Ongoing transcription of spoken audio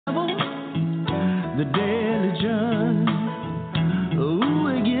the diligence.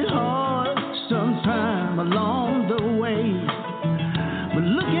 Ooh, it get hard sometime along the way. But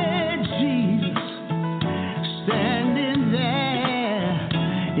look at Jesus standing there.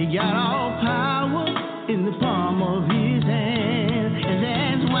 He got all power in the palm of his hand. And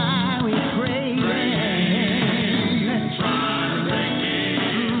that's why we pray.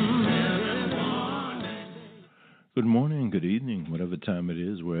 Good morning, good evening, whatever time it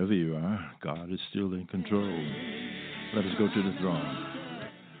is, wherever you are, God is still in control. Let us go to the throne.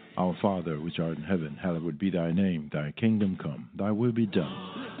 Our Father, which art in heaven, hallowed be thy name. Thy kingdom come, thy will be done,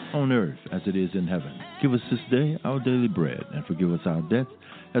 on earth as it is in heaven. Give us this day our daily bread, and forgive us our debts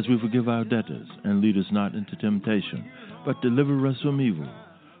as we forgive our debtors. And lead us not into temptation, but deliver us from evil.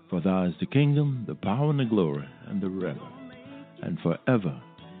 For thou is the kingdom, the power, and the glory, and the forever and forever.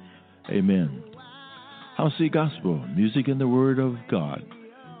 Amen. House C Gospel, music and the Word of God,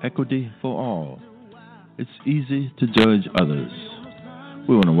 equity for all. It's easy to judge others.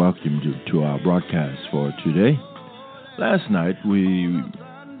 We want to welcome you to our broadcast for today. Last night we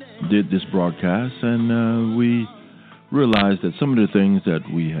did this broadcast and we realized that some of the things that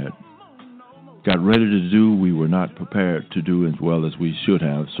we had got ready to do, we were not prepared to do as well as we should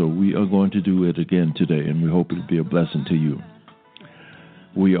have. So we are going to do it again today, and we hope it will be a blessing to you.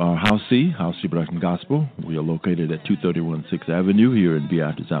 We are House C Production Gospel. We are located at 231 6th Avenue here in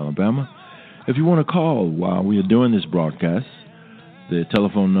Beatrice, Alabama. If you want to call while we are doing this broadcast, the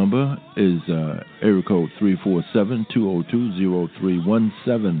telephone number is area code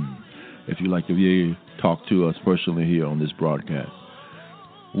 347-202-0317. If you'd like to talk to us personally here on this broadcast.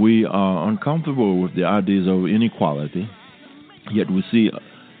 We are uncomfortable with the ideas of inequality, yet we see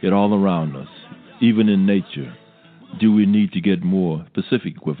it all around us, even in nature. Do we need to get more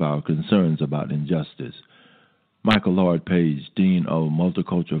specific with our concerns about injustice? Michael Lloyd Page, Dean of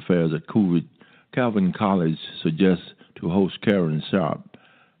Multicultural Affairs at Calvin College, suggests to host Karen Sharp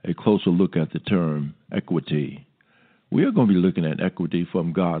a closer look at the term equity. We are going to be looking at equity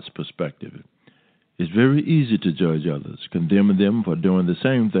from God's perspective. It's very easy to judge others, condemning them for doing the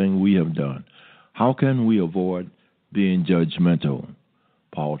same thing we have done. How can we avoid being judgmental?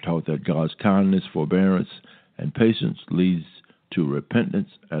 Paul taught that God's kindness, forbearance, and patience leads to repentance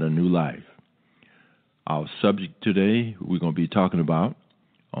and a new life. Our subject today, we're going to be talking about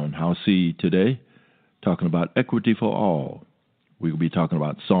on House C today, talking about equity for all. We'll be talking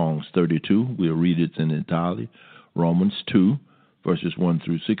about Psalms 32. We'll read it in entirety. Romans 2, verses 1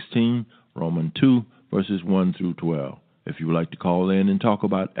 through 16. Romans 2, verses 1 through 12. If you would like to call in and talk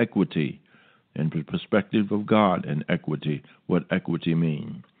about equity and the perspective of God and equity, what equity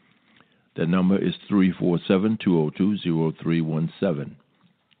means. The number is 347-202-0317.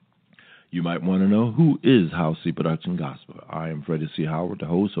 You might want to know, who is House C Production Gospel? I am Freddie C. Howard, the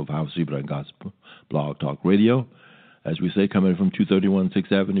host of House C Production Gospel Blog Talk Radio. As we say, coming from 231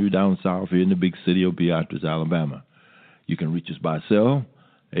 6th Avenue down south here in the big city of Beatrice, Alabama. You can reach us by cell,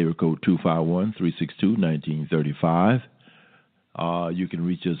 area code 251-362-1935. You can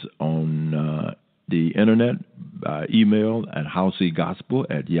reach us on the internet by email at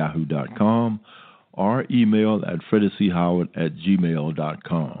housecgospel@yahoo.com or email at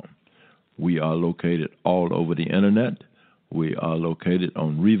freddiechoward@gmail.com. We are located all over the internet. We are located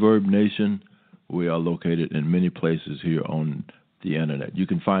on Reverb Nation. We are located in many places here on the internet. You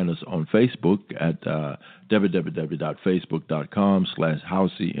can find us on Facebook at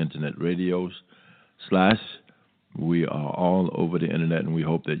www.facebook.com/houseinternetradios/ We are all over the internet, and we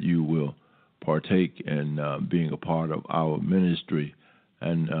hope that you will partake in being a part of our ministry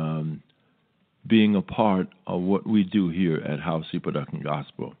and being a part of what we do here at House C Production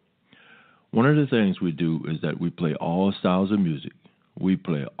Gospel. One of the things we do is that we play all styles of music. We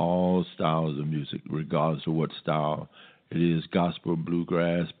play all styles of music, regardless of what style it is: gospel,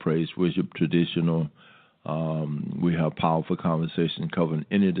 bluegrass, praise, worship, traditional. We have powerful conversation covering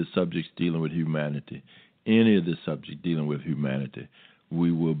any of the subjects dealing with humanity. Any of the subjects dealing with humanity,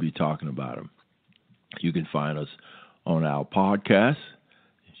 we will be talking about them. You can find us on our podcast.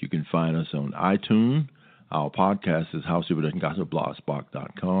 You can find us on iTunes. Our podcast is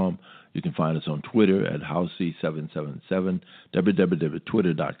housecgospel.blogspot.com. You can find us on Twitter at housec777,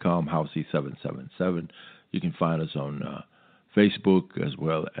 www.twitter.com, housec777. You can find us on Facebook as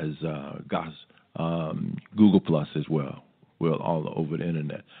well as Google Plus as well. We're all over the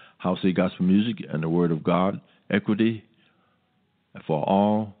internet. House C Gospel Music and the Word of God, equity for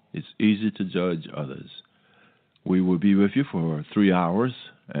all. It's easy to judge others. We will be with you for 3 hours,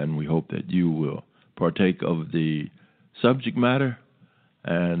 and we hope that you will partake of the subject matter.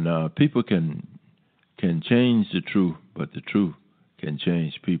 And people can change the truth, but the truth can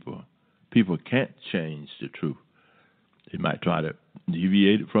change people. People can't change the truth. They might try to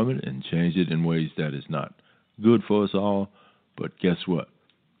deviate from it and change it in ways that is not good for us all. But guess what?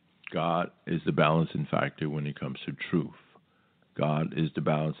 God is the balancing factor when it comes to truth. God is the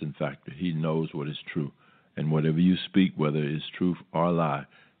balancing factor. He knows what is true. And whatever you speak, whether it's truth or a lie,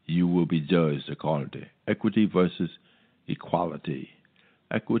 you will be judged according to equity versus equality.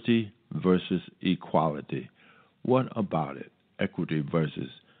 Equity versus equality. What about it? Equity versus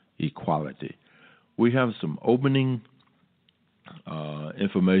equality. We have some opening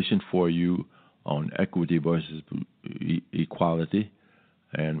information for you on equity versus equality.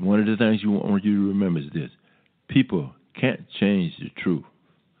 And one of the things you want you to remember is this. People can't change the truth,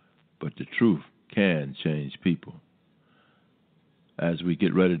 but the truth can change people. As we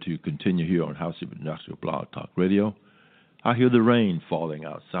get ready to continue here on House of Industrial Blog Talk Radio, I hear the rain falling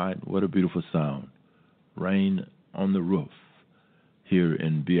outside. What a beautiful sound. Rain on the roof here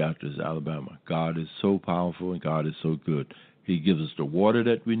in Beatrice, Alabama. God is so powerful and God is so good. He gives us the water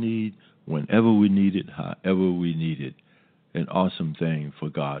that we need, whenever we need it, however we need it. An awesome thing for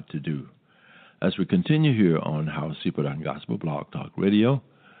God to do. As we continue here on House of Production Gospel Blog Talk Radio,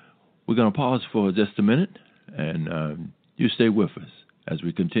 we're going to pause for just a minute, and you stay with us as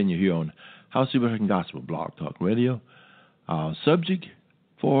we continue here on House of Production Gospel Blog Talk Radio. Our subject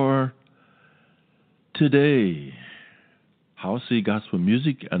for today, House of Gospel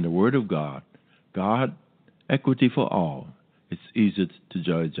Music and the Word of God. God, equity for all. It's easy to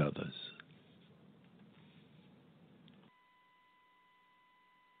judge others.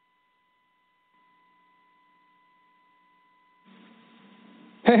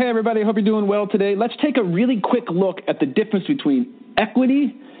 Hey, everybody. Hope you're doing well today. Let's take a really quick look at the difference between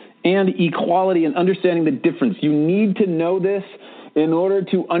equity and equality and understanding the difference. You need to know this in order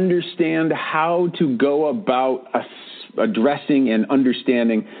to understand how to go about addressing and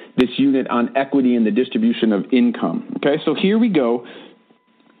understanding this unit on equity and the distribution of income. Okay, so here we go.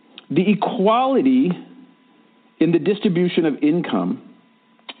 The equality in the distribution of income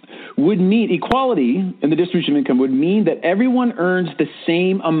would mean that everyone earns the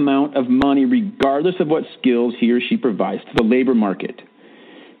same amount of money regardless of what skills he or she provides to the labor market,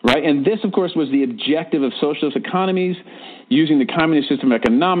 right? And this, of course, was the objective of socialist economies using the communist system of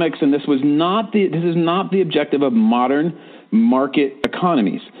economics, and this is not the objective of modern market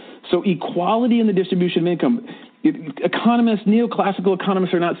economies. So equality in the distribution of income, economists, neoclassical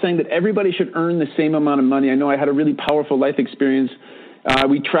economists are not saying that everybody should earn the same amount of money. I know I had a really powerful life experience.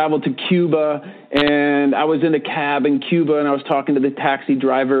 We traveled to Cuba, and I was in a cab in Cuba, and I was talking to the taxi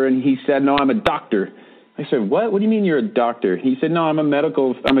driver, and he said, "No, I'm a doctor." I said, "What? What do you mean you're a doctor?" He said, "No, I'm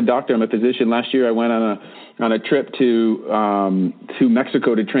a doctor. I'm a physician. Last year I went on a trip to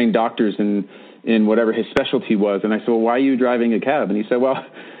Mexico to train doctors in whatever his specialty was." And I said, "Well, why are you driving a cab?" And he said, "Well,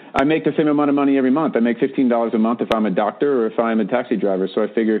 I make the same amount of money every month. I make $15 a month if I'm a doctor or if I'm a taxi driver. So I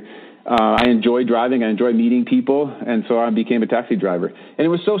figure I enjoy driving. I enjoy meeting people. And so I became a taxi driver." And it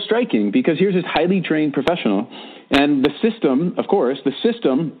was so striking because here's this highly trained professional. And the system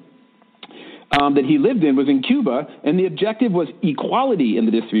that he lived in was in Cuba. And the objective was equality in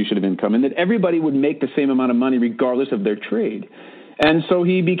the distribution of income and that everybody would make the same amount of money regardless of their trade. And so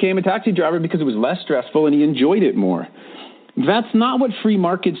he became a taxi driver because it was less stressful and he enjoyed it more. That's not what free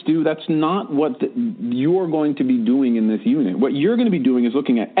markets do. That's not what you're going to be doing in this unit. What you're going to be doing is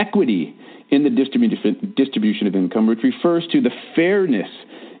looking at equity in the distribution of income, which refers to the fairness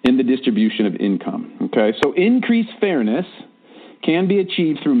in the distribution of income. Okay, so increased fairness can be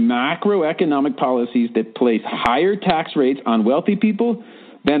achieved through macroeconomic policies that place higher tax rates on wealthy people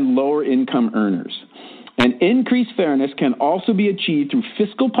than lower income earners. And increased fairness can also be achieved through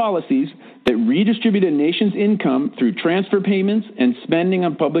fiscal policies that redistribute a nation's income through transfer payments and spending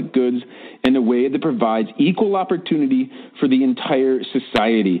on public goods in a way that provides equal opportunity for the entire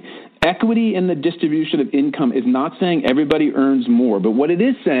society. Equity in the distribution of income is not saying everybody earns more, but what it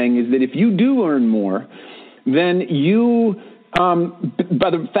is saying is that if you do earn more, then you, by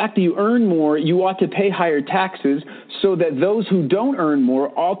the fact that you earn more, you ought to pay higher taxes so that those who don't earn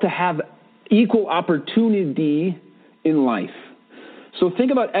more ought to have equal opportunity in life. So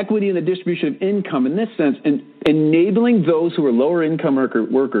think about equity in the distribution of income in this sense, and enabling those who are lower income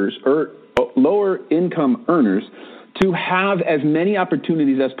workers or lower income earners to have as many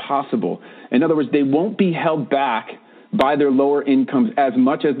opportunities as possible. In other words, they won't be held back by their lower incomes as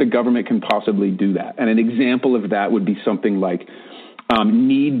much as the government can possibly do that. And an example of that would be something like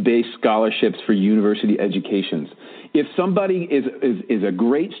need-based scholarships for university educations. If somebody is a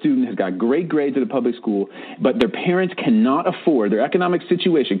great student, has got great grades at a public school, but their parents cannot afford, their economic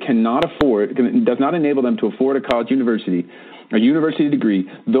situation does not enable them to afford a college university, a university degree,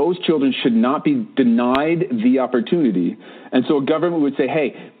 those children should not be denied the opportunity. And so a government would say,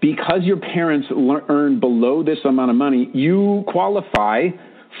 hey, because your parents earn below this amount of money, you qualify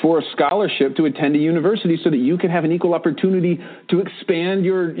for a scholarship to attend a university so that you can have an equal opportunity to expand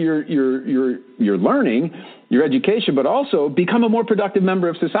your learning, your education, but also become a more productive member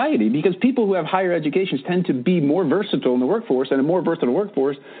of society, because people who have higher educations tend to be more versatile in the workforce, and a more versatile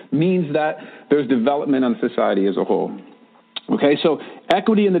workforce means that there's development on society as a whole. Okay, so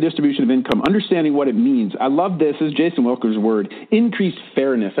equity in the distribution of income, understanding what it means. I love this. This is Jason Welker's word, increased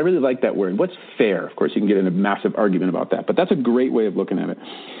fairness. I really like that word. What's fair? Of course, you can get in a massive argument about that, but that's a great way of looking at it.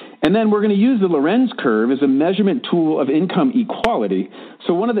 And then we're going to use the Lorenz curve as a measurement tool of income equality.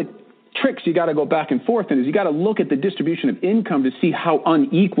 So one of the tricks you got to go back and forth in is you got to look at the distribution of income to see how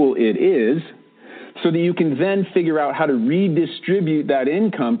unequal it is, so that you can then figure out how to redistribute that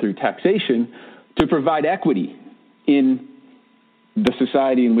income through taxation to provide equity in the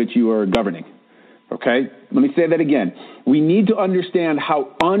society in which you are governing. Okay? Let me say that again. We need to understand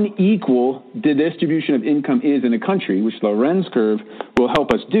how unequal the distribution of income is in a country, which the Lorenz curve will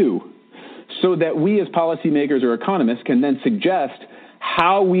help us do, so that we as policymakers or economists can then suggest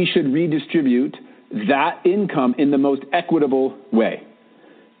how we should redistribute that income in the most equitable way.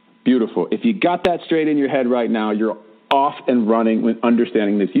 Beautiful. If you got that straight in your head right now, you're off and running with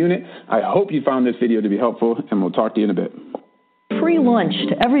understanding this unit. I hope you found this video to be helpful, and we'll talk to you in a bit. Free lunch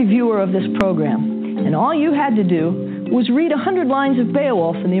to every viewer of this program, and all you had to do was read 100 lines of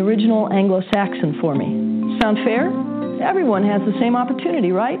Beowulf in the original Anglo-Saxon for me. Sound fair? Everyone has the same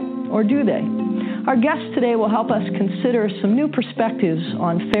opportunity, right? Or do they? Our guests today will help us consider some new perspectives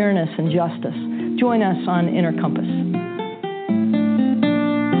on fairness and justice. Join us on Inner Compass.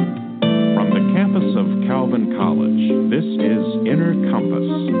 From the campus of Calvin College, this is Inner Compass,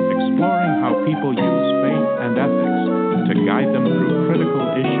 exploring how people use faith and ethics to guide them through critical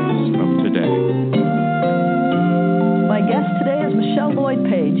issues of today. My guest today is Michelle Lloyd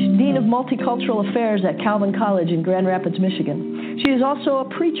Page, Dean of Multicultural Affairs at Calvin College in Grand Rapids, Michigan. She is also a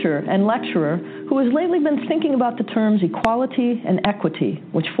preacher and lecturer who has lately been thinking about the terms equality and equity,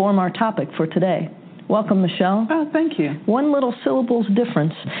 which form our topic for today. Welcome, Michelle. Oh, thank you. One little syllable's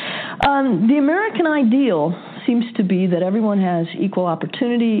difference. The American ideal seems to be that everyone has equal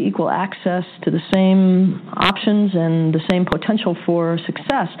opportunity, equal access to the same options and the same potential for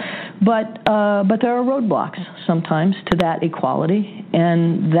success. But there are roadblocks sometimes to that equality,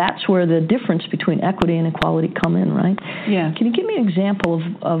 and that's where the difference between equity and equality come in, right? Yeah. Can you give me an example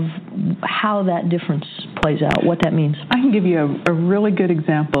of how that difference plays out, what that means? I can give you a really good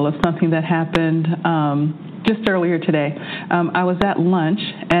example of something that happened just earlier today. I was at lunch,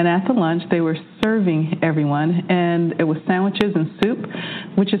 and at the lunch they were serving everyone, and it was sandwiches and soup,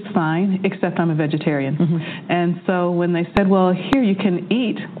 which is fine, except I'm a vegetarian. Mm-hmm. And so when they said, well, here you can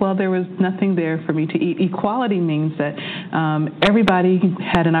eat, well, there was nothing there for me to eat. Equality means that everybody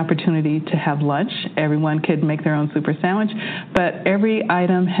had an opportunity to have lunch. Everyone could make their own soup or sandwich, but every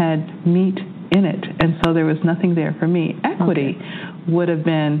item had meat in it, and so there was nothing there for me. Equity would have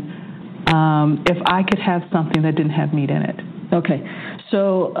been if I could have something that didn't have meat in it. Okay.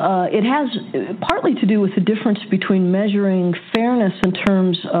 So it has partly to do with the difference between measuring fairness in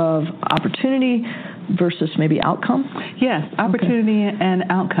terms of opportunity versus maybe outcome? Yes, opportunity and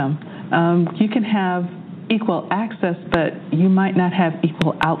outcome. You can have equal access, but you might not have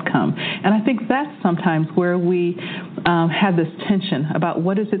equal outcome. And I think that's sometimes where we have this tension about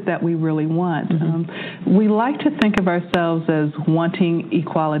what is it that we really want. Mm-hmm. We like to think of ourselves as wanting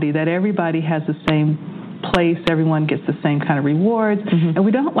equality, that everybody has the same place, everyone gets the same kind of rewards, mm-hmm. and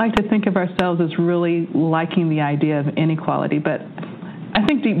we don't like to think of ourselves as really liking the idea of inequality, but I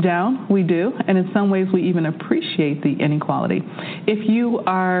think deep down we do, and in some ways we even appreciate the inequality. If you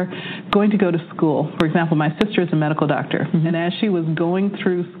are going to go to school, for example, my sister is a medical doctor, mm-hmm. and as she was going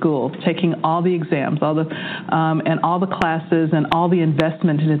through school, taking all the exams, and all the classes and all the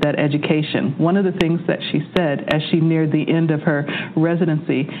investment into that education, one of the things that she said as she neared the end of her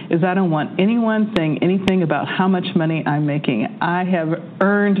residency is, I don't want anyone saying anything about how much money I'm making. I have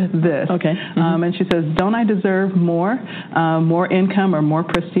earned this. Okay. Mm-hmm. And she says, don't I deserve more income or more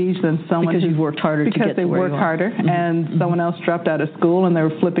prestige than someone because you've worked harder to get to where you are. Because they worked harder, mm-hmm. and mm-hmm. someone else dropped out of school and they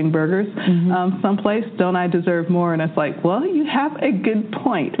were flipping burgers mm-hmm. Someplace. Don't I deserve more? And it's like, well, you have a good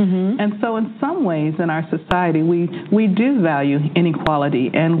point. Mm-hmm. And so in some ways in our society, we do value inequality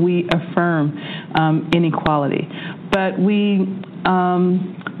and we affirm inequality. But we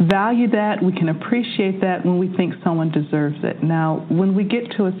value that, we can appreciate that when we think someone deserves it. Now, when we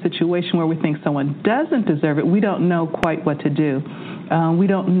get to a situation where we think someone doesn't deserve it, we don't know quite what to do. We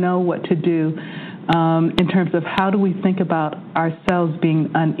don't know what to do in terms of how do we think about ourselves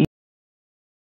being unequal.